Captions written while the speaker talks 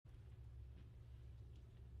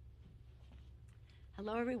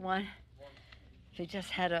Hello, everyone. We just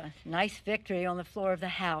had a nice victory on the floor of the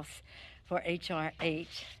House for H.R. 8.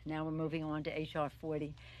 Now we're moving on to H.R.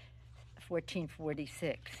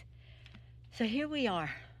 1446. So here we are.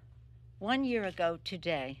 1 year ago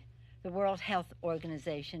today, the World Health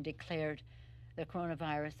Organization declared the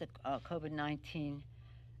coronavirus, the COVID-19,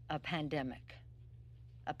 a pandemic.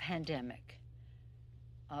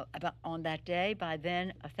 On that day, by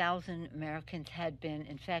then, 1,000 Americans had been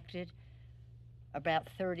infected. About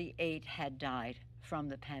 38 had died from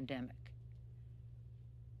the pandemic.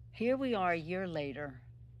 Here we are a year later,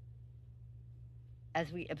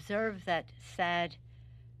 as we observe that sad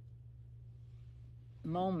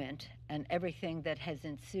moment and everything that has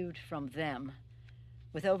ensued from them,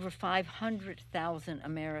 with over 500,000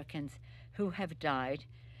 Americans who have died.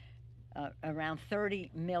 Around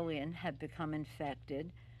 30 million have become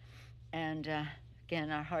infected, and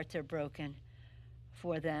again, our hearts are broken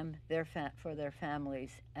for them, for their families,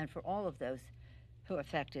 and for all of those who are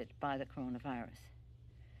affected by the coronavirus.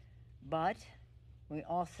 But we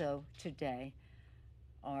also today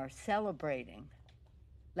are celebrating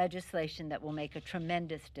legislation that will make a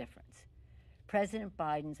tremendous difference. President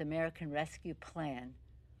Biden's American Rescue Plan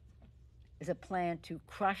is a plan to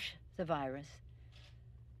crush the virus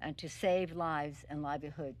and to save lives and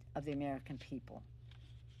livelihood of the American people.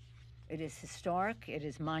 It is historic, it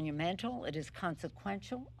is monumental, it is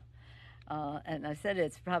consequential, and I said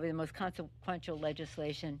it's probably the most consequential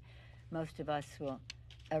legislation many of us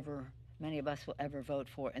will ever vote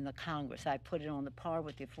for in the Congress. I put it on the par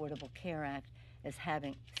with the Affordable Care Act as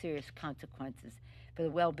having serious consequences for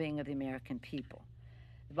the well-being of the American people.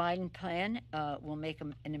 The Biden plan will make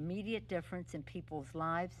an immediate difference in people's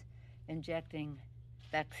lives, injecting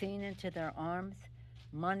vaccine into their arms,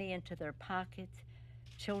 money into their pockets,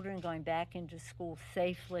 children going back into school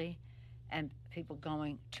safely, and people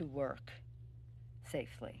going to work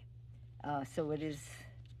safely. So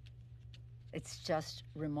it's just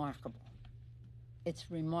remarkable.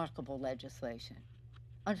 It's remarkable legislation.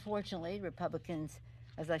 Unfortunately, Republicans,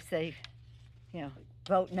 as I say,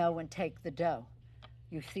 vote no and take the dough.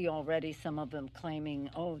 You see already some of them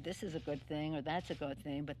claiming, oh, this is a good thing or that's a good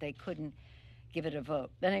thing, but they couldn't give it a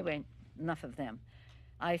vote. But anyway, enough of them.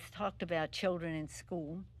 I talked about children in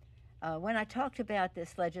school. When I talked about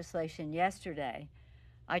this legislation yesterday,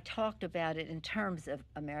 I talked about it in terms of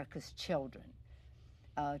America's children.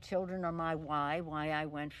 Children are my why I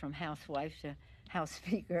went from housewife to House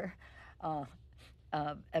Speaker,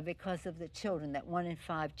 because of the children, that 1 in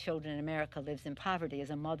 5 children in America lives in poverty.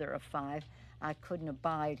 As a mother of 5, I couldn't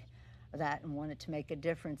abide that and wanted to make a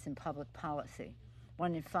difference in public policy.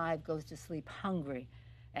 1 in 5 goes to sleep hungry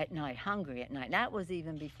at night. That was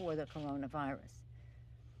even before the coronavirus.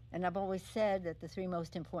 And I've always said that the 3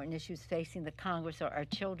 most important issues facing the Congress are our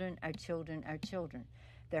children,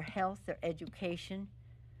 their health, their education,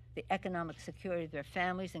 the economic security of their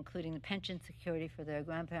families, including the pension security for their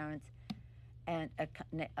grandparents, and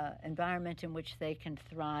an environment in which they can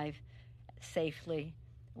thrive safely,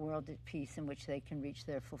 a world at peace in which they can reach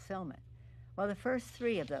their fulfillment. Well, the first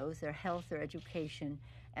 3 of those, their health, their education,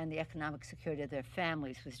 and the economic security of their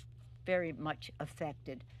families, was very much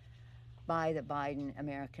affected by the Biden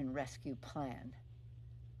American Rescue Plan.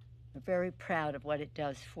 We're very proud of what it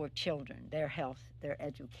does for children, their health, their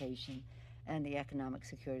education, and the economic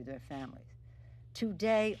security of their families.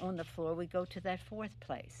 Today on the floor, we go to that 4th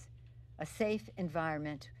place, a safe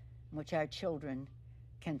environment in which our children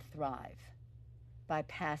can thrive by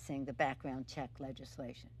passing the background check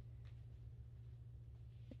legislation.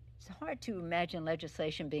 It's hard to imagine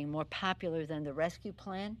legislation being more popular than the rescue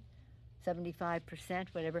plan, 75%,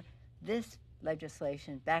 whatever. This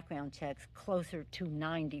legislation, background checks, closer to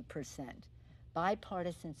 90%.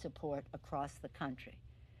 Bipartisan support across the country,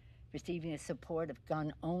 receiving the support of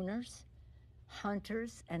gun owners,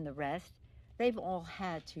 hunters, and the rest. They've all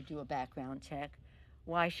had to do a background check.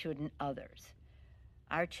 Why shouldn't others?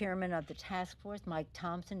 Our chairman of the task force, Mike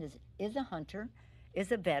Thompson, is a hunter,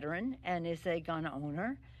 is a veteran, and is a gun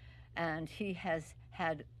owner. And he has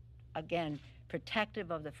had, again, protective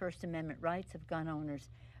of the First Amendment rights of gun owners,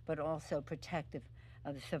 but also protective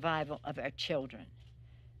of the survival of our children.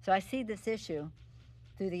 So I see this issue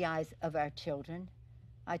through the eyes of our children.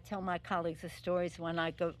 I tell my colleagues the stories when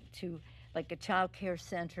I go to like a child care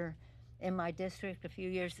center in my district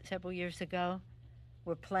several years ago.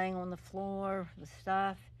 We're playing on the floor with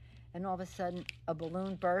stuff, and all of a sudden a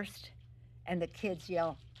balloon burst, and the kids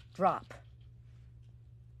yell, "Drop."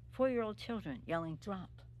 4-year-old children yelling, "Drop."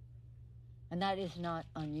 And that is not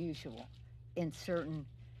unusual in certain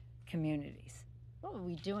communities. What are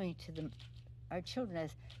we doing to the our children.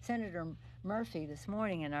 As Senator Murphy this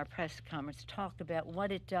morning in our press conference talked about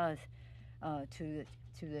what it does to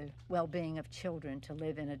the well-being of children to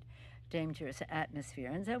live in a dangerous atmosphere.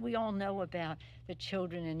 And so we all know about the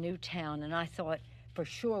children in Newtown, and I thought for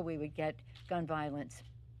sure we would get gun violence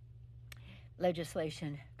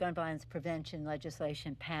legislation, gun violence prevention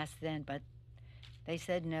legislation passed then, but they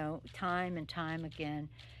said no time and time again.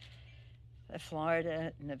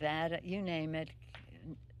 Florida, Nevada, you name it,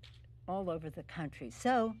 all over the country.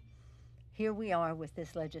 So here we are with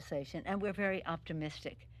this legislation, and we're very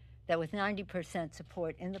optimistic that with 90%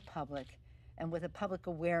 support in the public and with a public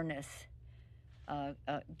awareness,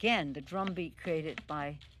 again, the drumbeat created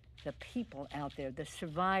by the people out there, the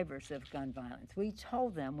survivors of gun violence. We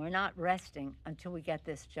told them we're not resting until we get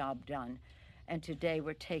this job done. And today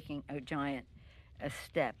we're taking a giant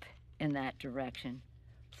step in that direction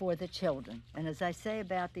for the children. And as I say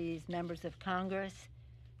about these members of Congress,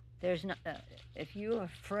 there's no, if you're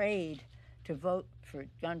afraid to vote for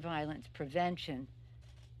gun violence prevention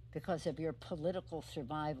because of your political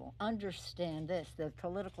survival, understand this: the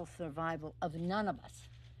political survival of none of us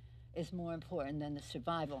is more important than the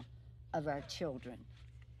survival of our children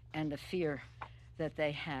and the fear that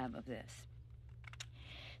they have of this.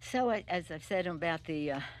 So, as I've said about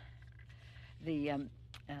the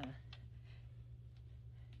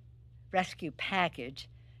rescue package,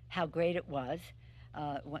 how great it was.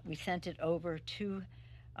 We sent it over to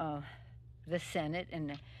the Senate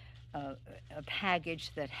in a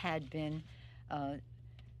package that had been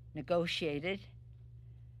negotiated.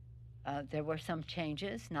 There were some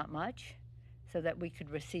changes, not much, so that we could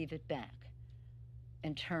receive it back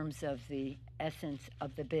in terms of the essence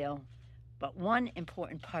of the bill. But one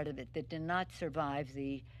important part of it that did not survive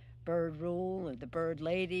the bird rule or the bird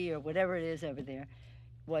lady or whatever it is over there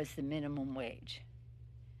was the minimum wage.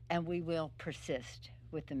 And we will persist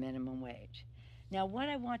with the minimum wage. Now, what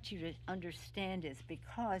I want you to understand is,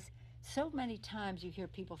 because so many times you hear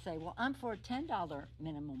people say, well, I'm for a $10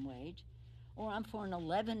 minimum wage, or I'm for an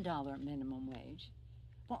 $11 minimum wage.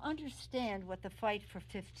 Well, understand what the fight for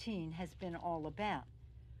 15 has been all about.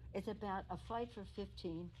 It's about a fight for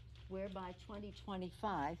 15 where by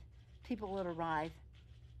 2025, people will arrive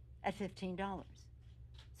at $15.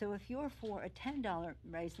 So if you're for a $10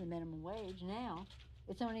 raise in the minimum wage now,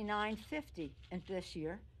 it's only $9.50 in this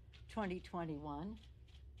year, 2021,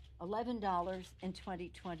 $11 in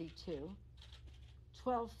 2022,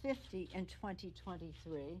 $12.50 in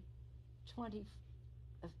 2023, $14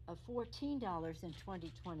 in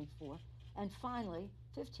 2024, and finally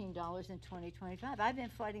 $15 in 2025. I've been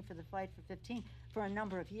fighting for the fight for 15 for a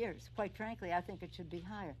number of years. Quite frankly, I think it should be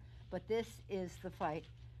higher. But this is the fight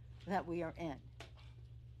that we are in.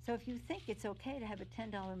 So if you think it's okay to have a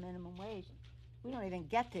 $10 minimum wage, we don't even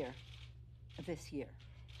get there this year.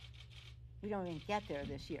 We don't even get there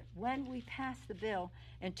this year. When we passed the bill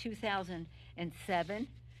in 2007, it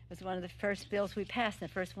was one of the first bills we passed in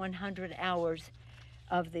the first 100 hours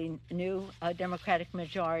of the new Democratic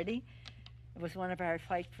majority. It was one of our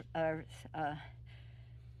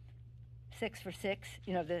 6 for 6,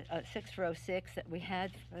 the 6 for 06 that we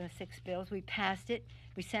had, 6 bills. We passed it.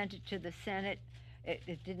 We sent it to the Senate.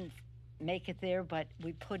 It didn't make it there, but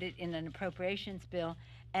we put it in an appropriations bill,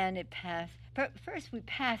 and it passed. First, we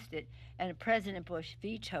passed it, and President Bush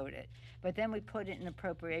vetoed it. But then we put it in an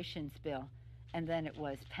appropriations bill, and then it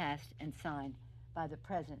was passed and signed by the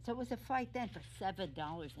president. So it was a fight then for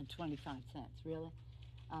 $7.25, really.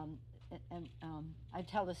 I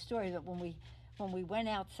tell the story that when we went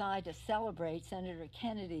outside to celebrate, Senator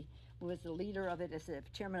Kennedy, who was the leader of it as the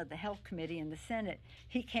chairman of the Health Committee in the Senate,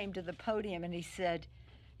 he came to the podium and he said,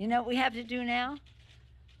 you know what we have to do now?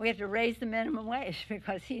 We have to raise the minimum wage,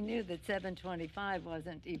 because he knew that $7.25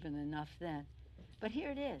 wasn't even enough then. But here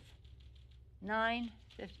it is, $9.50.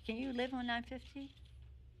 Can you live on $9.50?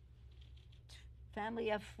 Family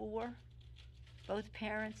of 4, both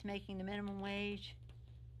parents making the minimum wage,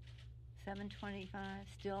 $7.25,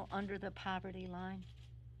 still under the poverty line.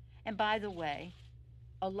 And by the way,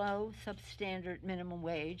 a low substandard minimum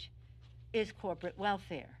wage is corporate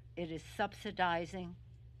welfare. It is subsidizing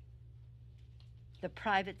the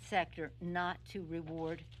private sector not to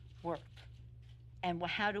reward work. And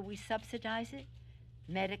how do we subsidize it?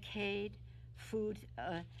 Medicaid, food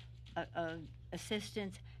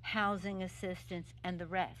assistance, housing assistance, and the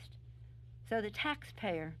rest. So the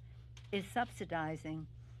taxpayer is subsidizing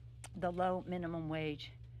the low minimum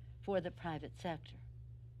wage for the private sector.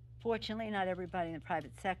 Fortunately, not everybody in the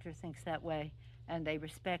private sector thinks that way, and they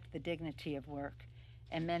respect the dignity of work,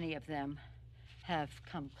 and many of them have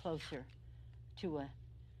come closer to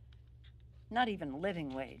not even a living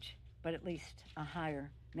wage, but at least a higher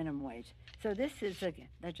minimum wage. So this is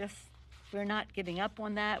we're not giving up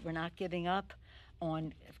on that. We're not giving up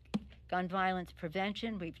on gun violence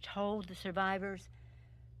prevention. We've told the survivors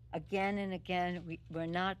again and again, we're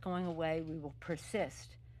not going away. We will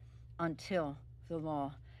persist until the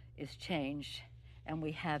law is changed and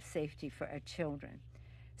we have safety for our children.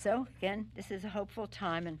 So again, this is a hopeful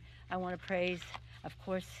time, and I want to praise, of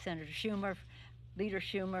course, Senator Schumer, Leader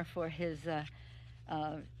Schumer, for his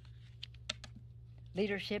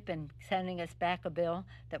leadership in sending us back a bill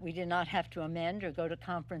that we did not have to amend or go to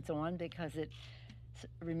conference on because it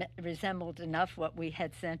resembled enough what we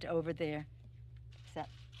had sent over there, except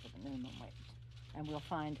for the minimum wage. And we'll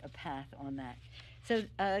find a path on that. So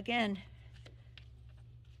again,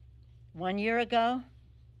 1 year ago,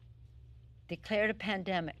 declared a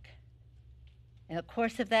pandemic. In the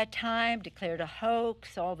course of that time, declared a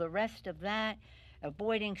hoax, all the rest of that,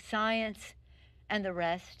 avoiding science and the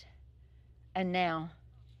rest. And now,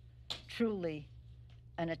 truly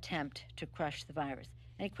an attempt to crush the virus.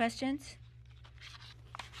 Any questions?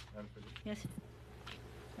 Yes?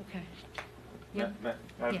 Okay. Yeah.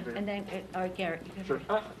 And then, Garrett. Sure.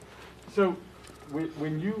 So,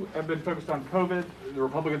 when you have been focused on COVID, the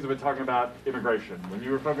Republicans have been talking about immigration. When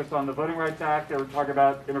you were focused on the Voting Rights Act, they were talking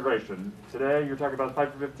about immigration. Today, you're talking about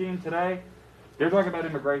Fight for 15. Today, they're talking about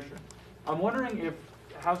immigration. I'm wondering if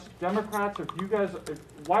House Democrats, if you guys,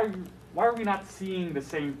 why are we not seeing the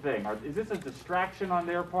same thing? Is this a distraction on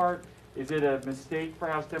their part? Is it a mistake for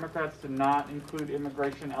House Democrats to not include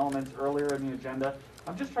immigration elements earlier in the agenda?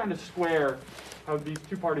 I'm just trying to square how these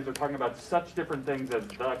two parties are talking about such different things as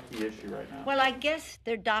the key issue right now. Well, I guess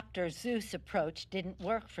their Dr. Seuss approach didn't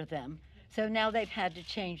work for them, so now they've had to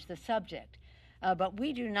change the subject. But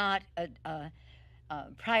we do not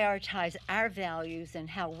prioritize our values and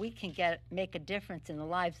how we can make a difference in the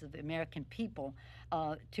lives of the American people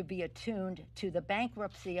to be attuned to the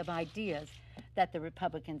bankruptcy of ideas that the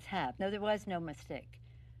Republicans have. No, there was no mistake.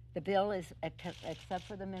 The bill is, except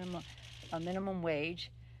for the minimum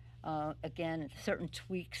wage, again, certain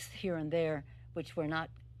tweaks here and there, which were not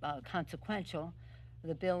consequential.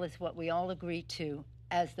 The bill is what we all agree to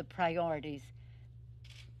as the priorities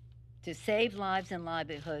to save lives and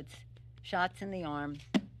livelihoods, shots in the arm,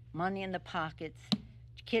 money in the pockets,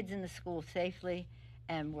 kids in the school safely,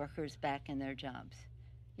 and workers back in their jobs.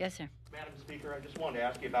 Yes, sir. Madam Speaker, I just wanted to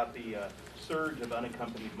ask you about the surge of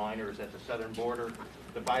unaccompanied minors at the southern border.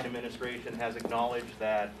 The Biden administration has acknowledged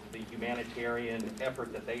that the humanitarian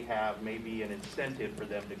effort that they have may be an incentive for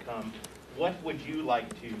them to come. What would you like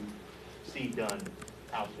to see done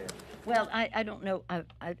out there? Well, I don't know.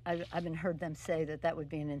 I haven't heard them say that would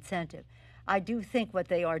be an incentive. I do think what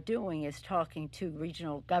they are doing is talking to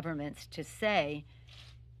regional governments to say,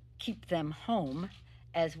 keep them home,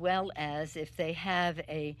 as well as if they have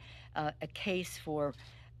a case for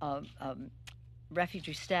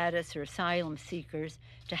refugee status or asylum seekers,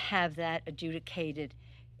 to have that adjudicated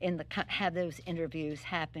have those interviews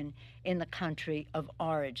happen in the country of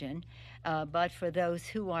origin. But for those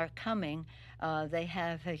who are coming, they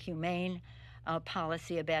have a humane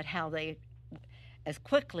policy about how they, as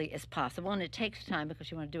quickly as possible, and it takes time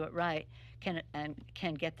because you want to do it right,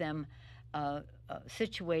 can get them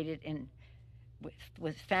situated in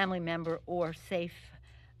with family member or safe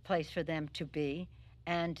place for them to be,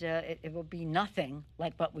 and it will be nothing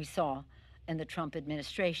like what we saw in the Trump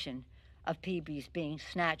administration of PBs being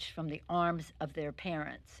snatched from the arms of their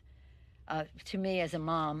parents. To me, as a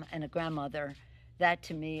mom and a grandmother, that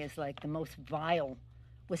to me is like the most vile,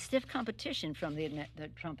 with stiff competition from the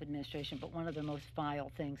Trump administration, but one of the most vile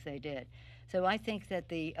things they did. So I think that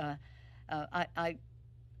I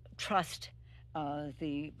trust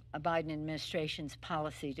the Biden administration's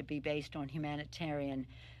policy to be based on humanitarian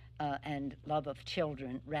and love of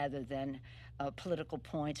children rather than political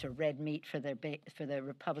points or red meat for their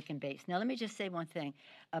Republican base. Now, let me just say one thing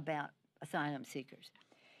about asylum seekers.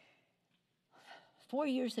 4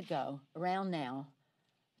 years ago, around now,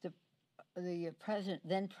 the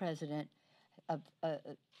then president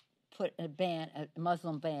put a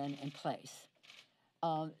Muslim ban in place.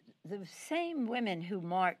 The same women who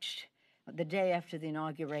marched the day after the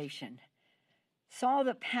inauguration saw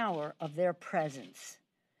the power of their presence,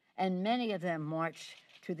 and many of them marched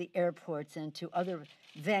to the airports and to other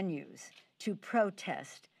venues to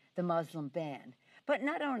protest the Muslim ban. But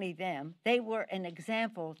not only them, they were an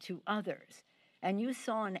example to others. And you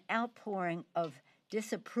saw an outpouring of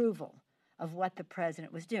disapproval of what the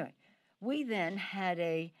president was doing. We then had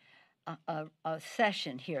a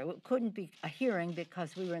session here. It couldn't be a hearing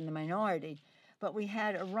because we were in the minority, but we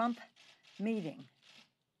had a rump meeting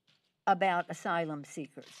about asylum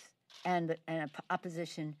seekers and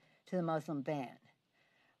opposition to the Muslim ban.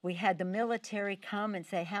 We had the military come and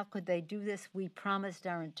say, how could they do this? We promised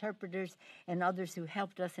our interpreters and others who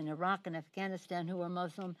helped us in Iraq and Afghanistan who were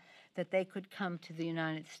Muslim that they could come to the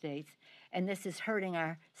United States, and this is hurting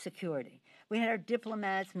our security. We had our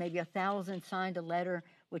diplomats, maybe 1,000 signed a letter,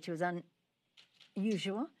 which was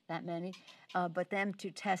unusual, that many, but them to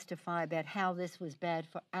testify about how this was bad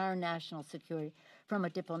for our national security from a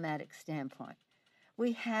diplomatic standpoint.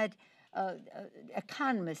 We had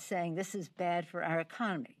economists saying this is bad for our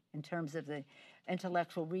economy in terms of the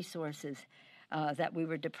intellectual resources that we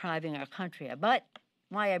were depriving our country of. But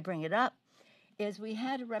why I bring it up is we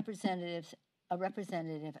had a representative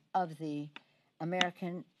of the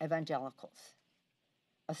American Evangelicals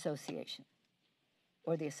Association,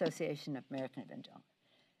 or the Association of American Evangelicals.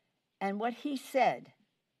 And what he said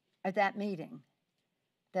at that meeting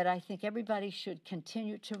that I think everybody should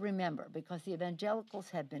continue to remember, because the evangelicals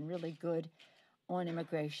have been really good on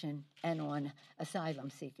immigration and on asylum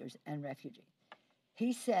seekers and refugees.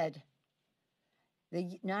 He said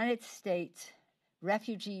the United States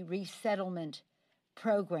Refugee Resettlement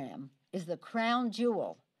Program is the crown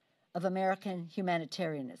jewel of American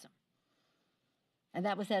humanitarianism. And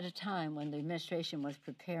that was at a time when the administration was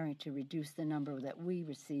preparing to reduce the number that we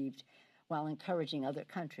received while encouraging other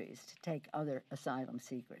countries to take other asylum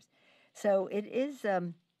seekers. So it's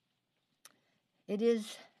a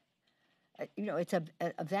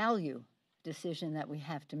value decision that we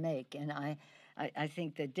have to make. And I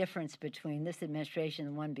think the difference between this administration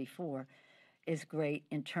and the one before is great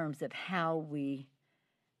in terms of how we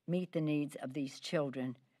meet the needs of these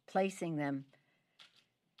children, placing them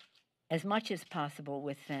as much as possible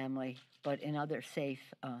with family, but in other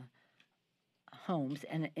safe homes,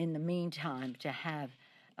 and in the meantime to have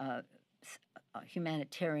a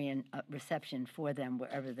humanitarian reception for them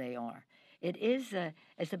wherever they are. It's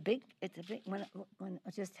a big. When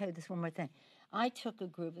I'll just tell you this one more thing. I took a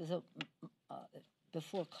group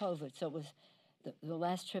before COVID, so it was the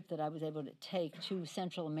last trip that I was able to take to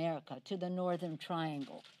Central America, to the Northern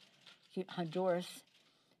Triangle, Honduras,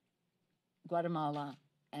 Guatemala,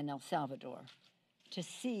 and El Salvador, to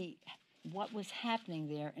see what was happening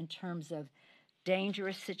there in terms of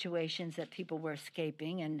dangerous situations that people were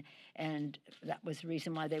escaping, and that was the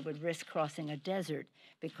reason why they would risk crossing a desert,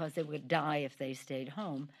 because they would die if they stayed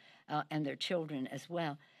home, and their children as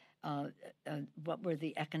well. What were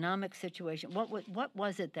the economic situation? What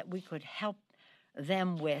was it that we could help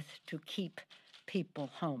them with to keep people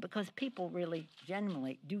home? Because people really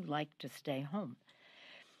genuinely do like to stay home.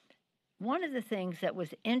 One of the things that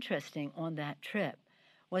was interesting on that trip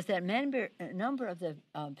was that a number of the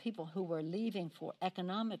people who were leaving for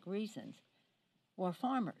economic reasons were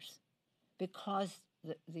farmers, because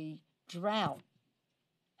the drought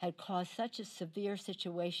had caused such a severe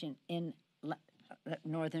situation in the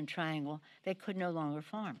Northern Triangle, they could no longer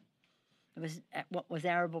farm. What was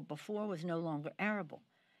arable before was no longer arable.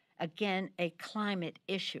 Again, a climate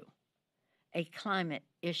issue.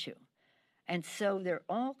 And so there are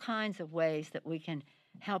all kinds of ways that we can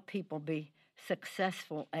help people be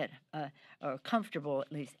successful or comfortable,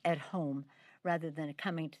 at least, at home, rather than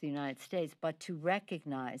coming to the United States, but to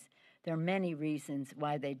recognize there are many reasons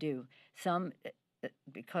why they do. Some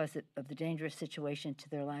because of the dangerous situation to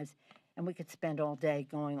their lives, and we could spend all day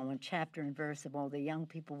going on chapter and verse of all the young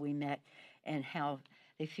people we met and how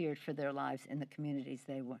they feared for their lives in the communities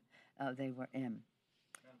they were in.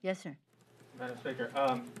 Yes, sir. Madam Speaker,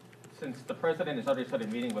 since the President has already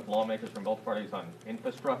started meeting with lawmakers from both parties on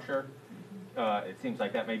infrastructure, it seems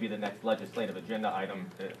like that may be the next legislative agenda item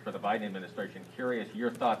for the Biden administration. Curious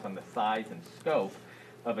your thoughts on the size and scope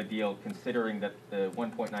of a deal, considering that the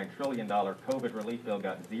 $1.9 trillion COVID relief bill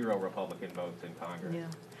got 0 Republican votes in Congress. Yeah.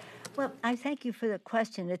 Well, I thank you for the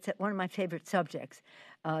question. It's one of my favorite subjects.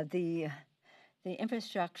 The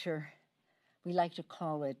infrastructure, we like to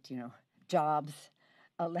call it, jobs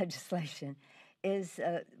legislation, is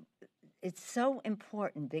it's so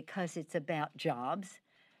important because it's about jobs.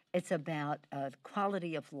 It's about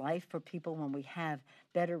quality of life for people when we have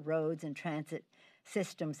better roads and transit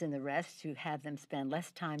systems and the rest, to have them spend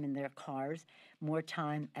less time in their cars, more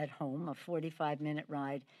time at home. A 45-minute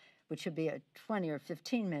ride, which should be a 20 or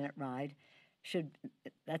 15-minute ride,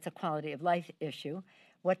 that's a quality of life issue.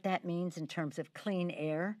 What that means in terms of clean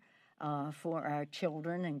air for our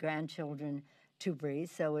children and grandchildren to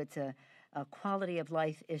breathe. So it's a quality of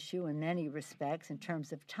life issue in many respects in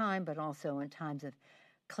terms of time, but also in times of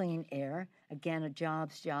clean air. Again, a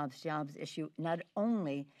jobs issue, not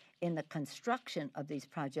only in the construction of these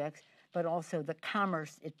projects, but also the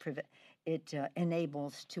commerce it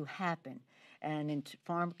enables to happen. And in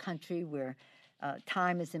farm country, where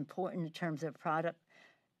time is important in terms of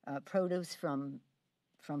produce from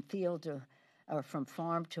from field to, or from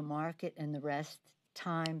farm to market, and the rest,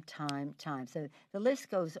 time. So the list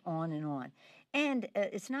goes on and on. And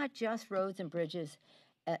it's not just roads and bridges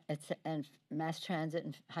and mass transit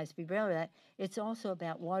and high-speed railroad. It's also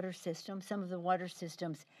about water systems. Some of the water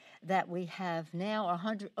systems that we have now are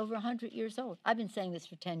over 100 years old. I've been saying this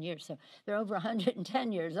for 10 years, so they're over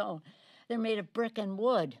 110 years old. They're made of brick and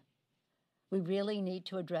wood. We really need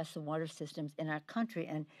to address the water systems in our country.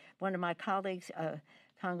 And one of my colleagues,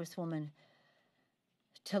 Congresswoman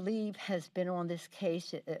Tlaib, has been on this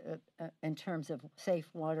case in terms of safe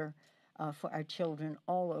water for our children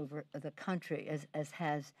all over the country, as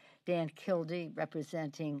has Dan Kildee,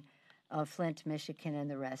 representing Flint, Michigan,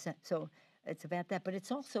 and the rest. So it's about that, but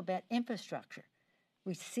it's also about infrastructure.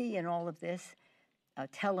 We see in all of this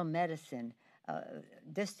telemedicine,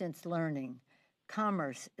 distance learning,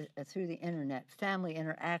 commerce through the internet, family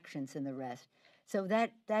interactions, and the rest. So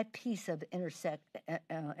that piece of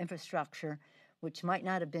infrastructure, which might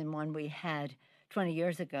not have been one we had 20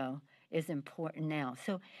 years ago, is important now.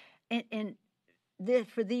 So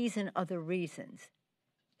for these and other reasons,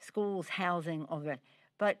 schools, housing, all that.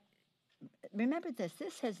 But remember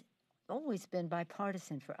this has always been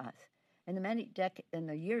bipartisan for us. In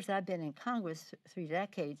the years I've been in Congress, 3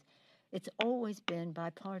 decades, it's always been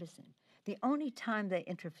bipartisan. The only time they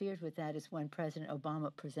interfered with that is when President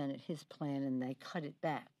Obama presented his plan and they cut it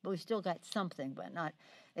back. But we still got something, but not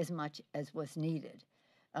as much as was needed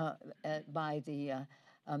by the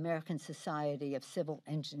American Society of Civil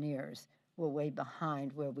Engineers. We're way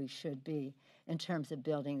behind where we should be in terms of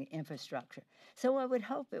building the infrastructure. So I would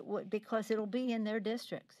hope it would, because it'll be in their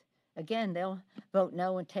districts. Again, they'll vote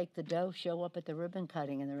no and take the dough, show up at the ribbon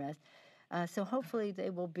cutting and the rest. So hopefully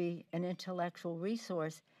they will be an intellectual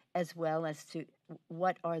resource, as well as to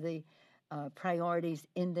what are the priorities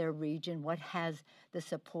in their region, what has the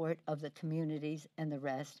support of the communities and the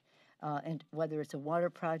rest, and whether it's a water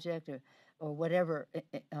project or whatever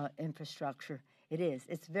infrastructure it is.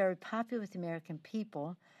 It's very popular with the American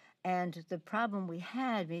people, and the problem we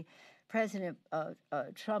had, President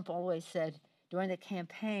Trump always said during the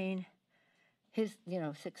campaign, his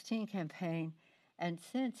 16 campaign, and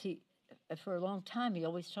since for a long time, he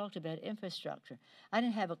always talked about infrastructure. I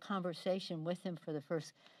didn't have a conversation with him for the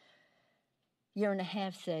first year and a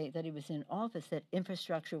half, say, that he was in office, that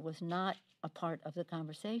infrastructure was not a part of the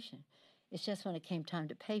conversation. It's just when it came time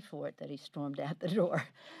to pay for it that he stormed out the door.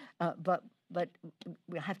 But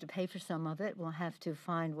we'll have to pay for some of it. We'll have to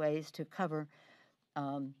find ways to cover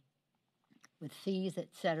with fees,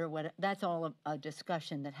 et cetera. That's all a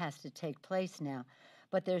discussion that has to take place now.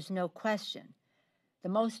 But there's no question. The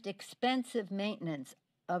most expensive maintenance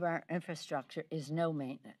of our infrastructure is no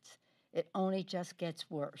maintenance. It only just gets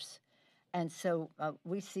worse. And so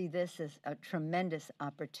we see this as a tremendous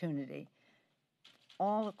opportunity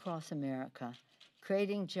all across America,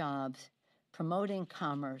 creating jobs, promoting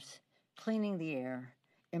commerce, cleaning the air,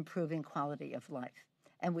 improving quality of life.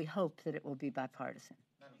 And we hope that it will be bipartisan.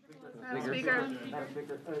 Madam Speaker.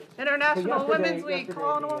 International Women's Week.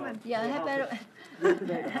 Call on a woman. Yeah, I have better.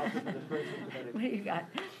 What do you got?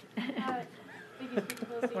 Thank you, Speaker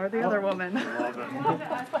Pelosi. Or the other woman. I wanted to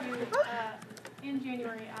ask you, in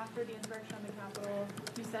January, after the insurrection on the Capitol,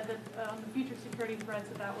 you said that on the future security threats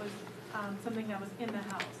that was something that was in the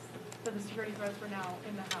House, that the security threats were now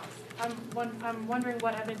in the House. I'm wondering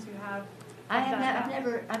what evidence you have.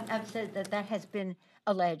 I've said that has been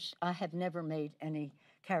alleged. I have never made any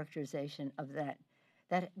characterization of that.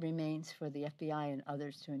 That remains for the FBI and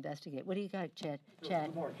others to investigate. What do you got, Chad?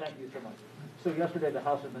 Good morning. Thank you so much. So yesterday, the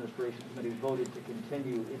House Administration Committee voted to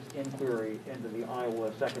continue its inquiry into the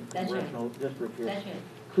Iowa 2nd Congressional District here. That's right.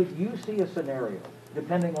 Could you see a scenario,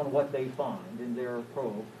 depending on what they find in their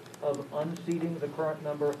probe, of unseating the current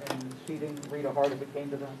member and seating Rita Hart if it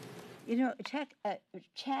came to that?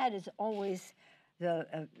 Chad is always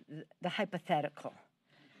the hypothetical.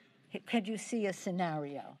 Could you see a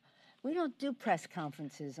scenario? We don't do press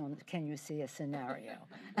conferences on can you see a scenario.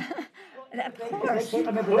 Of course.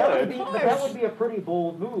 That would be a pretty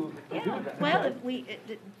bold move to do that. Well,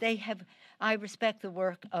 I respect the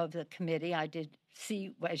work of the committee. I did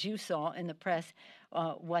see, as you saw in the press,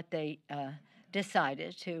 what they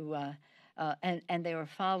decided to, and they were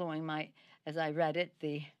following as I read it,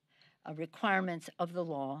 the requirements of the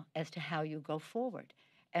law as to how you go forward.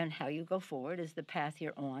 And how you go forward is the path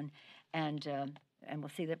you're on, and we'll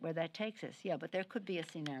see where that takes us. Yeah, but there could be a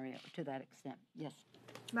scenario to that extent. Yes.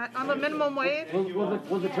 On the minimum wage?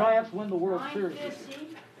 Will the Giants win the World Series?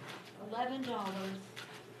 $9.50, $11, $12.50,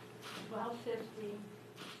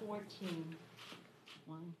 $14.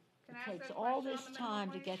 One. It takes all this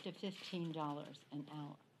time to get to $15 an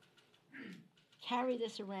hour. carry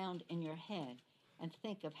this around in your head and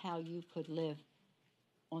think of how you could live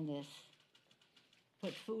on this,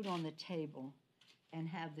 put food on the table, and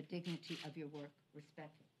have the dignity of your work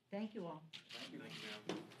respected. Thank you all. Thank you,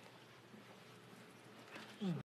 ma'am.